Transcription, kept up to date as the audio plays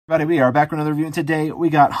We are back with another review, and today we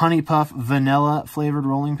got Honey Puff vanilla flavored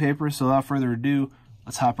rolling paper. So without further ado,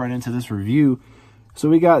 let's hop right into this review. So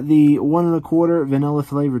we got the 1 1/4 vanilla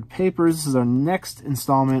flavored papers. This is our next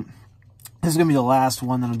installment. This is gonna be the last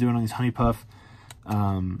one that I'm doing on these Honey Puff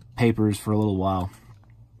papers for a little while.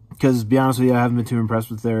 Because to be honest with you, I haven't been too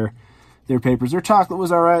impressed with their papers. Their chocolate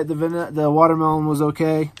was all right. The watermelon was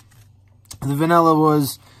okay. The vanilla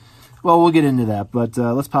was, well, we'll get into that. But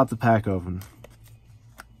let's pop the pack open.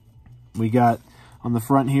 We got on the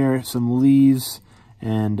front here some leaves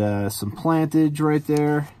and some plantage right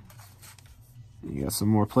there. You got some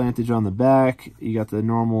more plantage on the back. You got the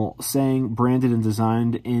normal saying, branded and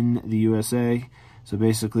designed in the USA. So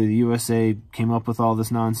basically the USA came up with all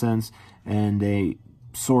this nonsense and they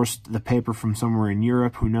sourced the paper from somewhere in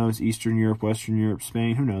Europe. Who knows? Eastern Europe, Western Europe,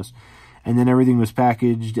 Spain, who knows? And then everything was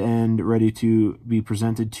packaged and ready to be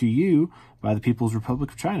presented to you by the People's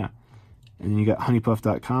Republic of China. And then you got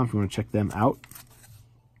honeypuff.com if you want to check them out.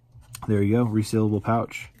 There you go, resealable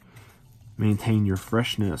pouch. Maintain your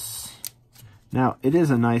freshness. Now, it is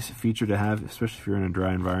a nice feature to have, especially if you're in a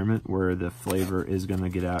dry environment where the flavor is going to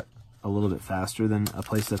get out a little bit faster than a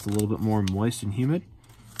place that's a little bit more moist and humid.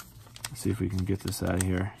 Let's see if we can get this out of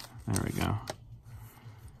here. There we go.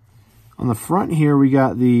 On the front here, we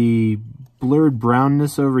got the blurred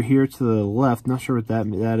brownness over here to the left. Not sure what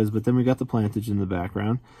that is, but then we got the plantage in the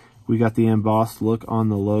background. We got the embossed look on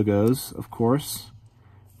the logos, of course.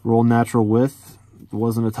 Roll natural width. It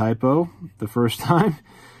wasn't a typo the first time.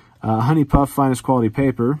 Honey Puff finest quality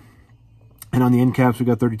paper. And on the end caps, we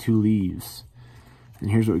got 32 leaves.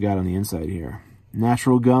 And here's what we got on the inside here.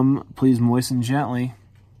 Natural gum, please moisten gently.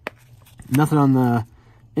 Nothing on the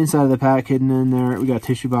inside of the pack hidden in there. We got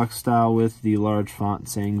tissue box style with the large font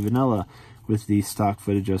saying vanilla with the stock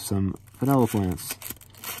footage of some vanilla plants.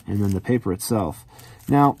 And then the paper itself.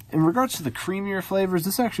 Now, in regards to the creamier flavors,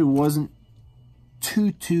 this actually wasn't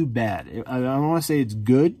too bad. I don't want to say it's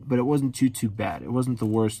good, but it wasn't too bad. It wasn't the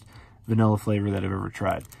worst vanilla flavor that I've ever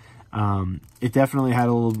tried. It definitely had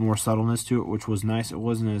a little more subtleness to it, which was nice. It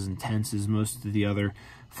wasn't as intense as most of the other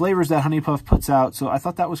flavors that Honey Puff puts out, so I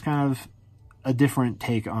thought that was kind of a different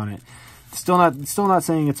take on it. Still not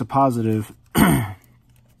saying it's a positive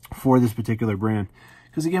for this particular brand,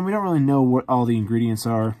 because again, we don't really know what all the ingredients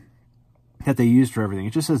are that they use for everything.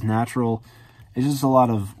 It just says natural. It's just a lot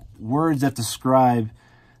of words that describe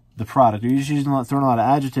the product. They're usually throwing a lot of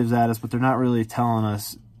adjectives at us, but they're not really telling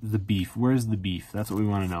us the beef. Where's the beef? That's what we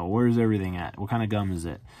want to know. Where's everything at? What kind of gum is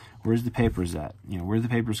it? Where's the papers at? You know, where do the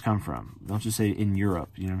papers come from? Don't just say in Europe.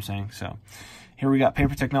 You know what I'm saying? So here we got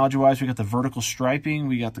paper technology-wise. We got the vertical striping.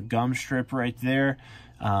 We got the gum strip right there.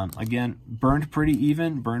 Again, burned pretty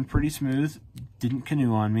even, burned pretty smooth. Didn't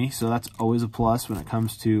canoe on me, so that's always a plus when it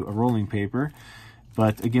comes to a rolling paper.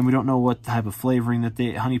 But again, we don't know what type of flavoring that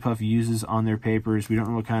Honey Puff uses on their papers. We don't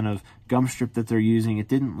know what kind of gum strip that they're using. It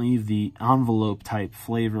didn't leave the envelope type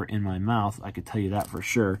flavor in my mouth. I could tell you that for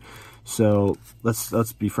sure. So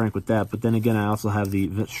let's be frank with that. But then again, I also have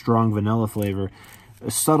the strong vanilla flavor, a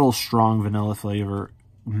subtle strong vanilla flavor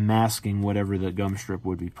masking whatever the gum strip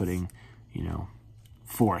would be putting, you know,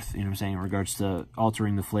 forth, you know what I'm saying, in regards to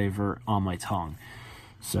altering the flavor on my tongue.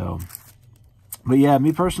 So, but yeah,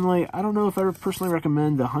 me personally, I don't know if I would personally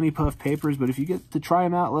recommend the Honey Puff papers, but if you get to try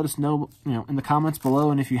them out, let us know, you know, in the comments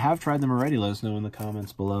below. And if you have tried them already, let us know in the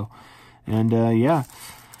comments below. And yeah,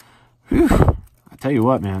 whew. I tell you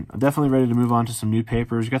what, man, I'm definitely ready to move on to some new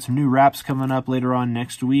papers. Got some new wraps coming up later on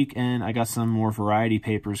next week, and I got some more variety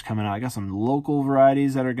papers coming out. I got some local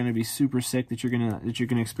varieties that are going to be super sick that you're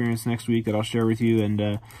gonna experience next week that I'll share with you.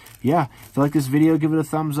 And yeah, if you like this video, give it a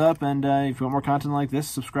thumbs up. And if you want more content like this,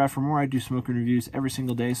 subscribe for more. I do smoking reviews every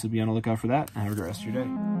single day, so be on the lookout for that. And have a great rest of your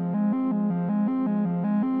day.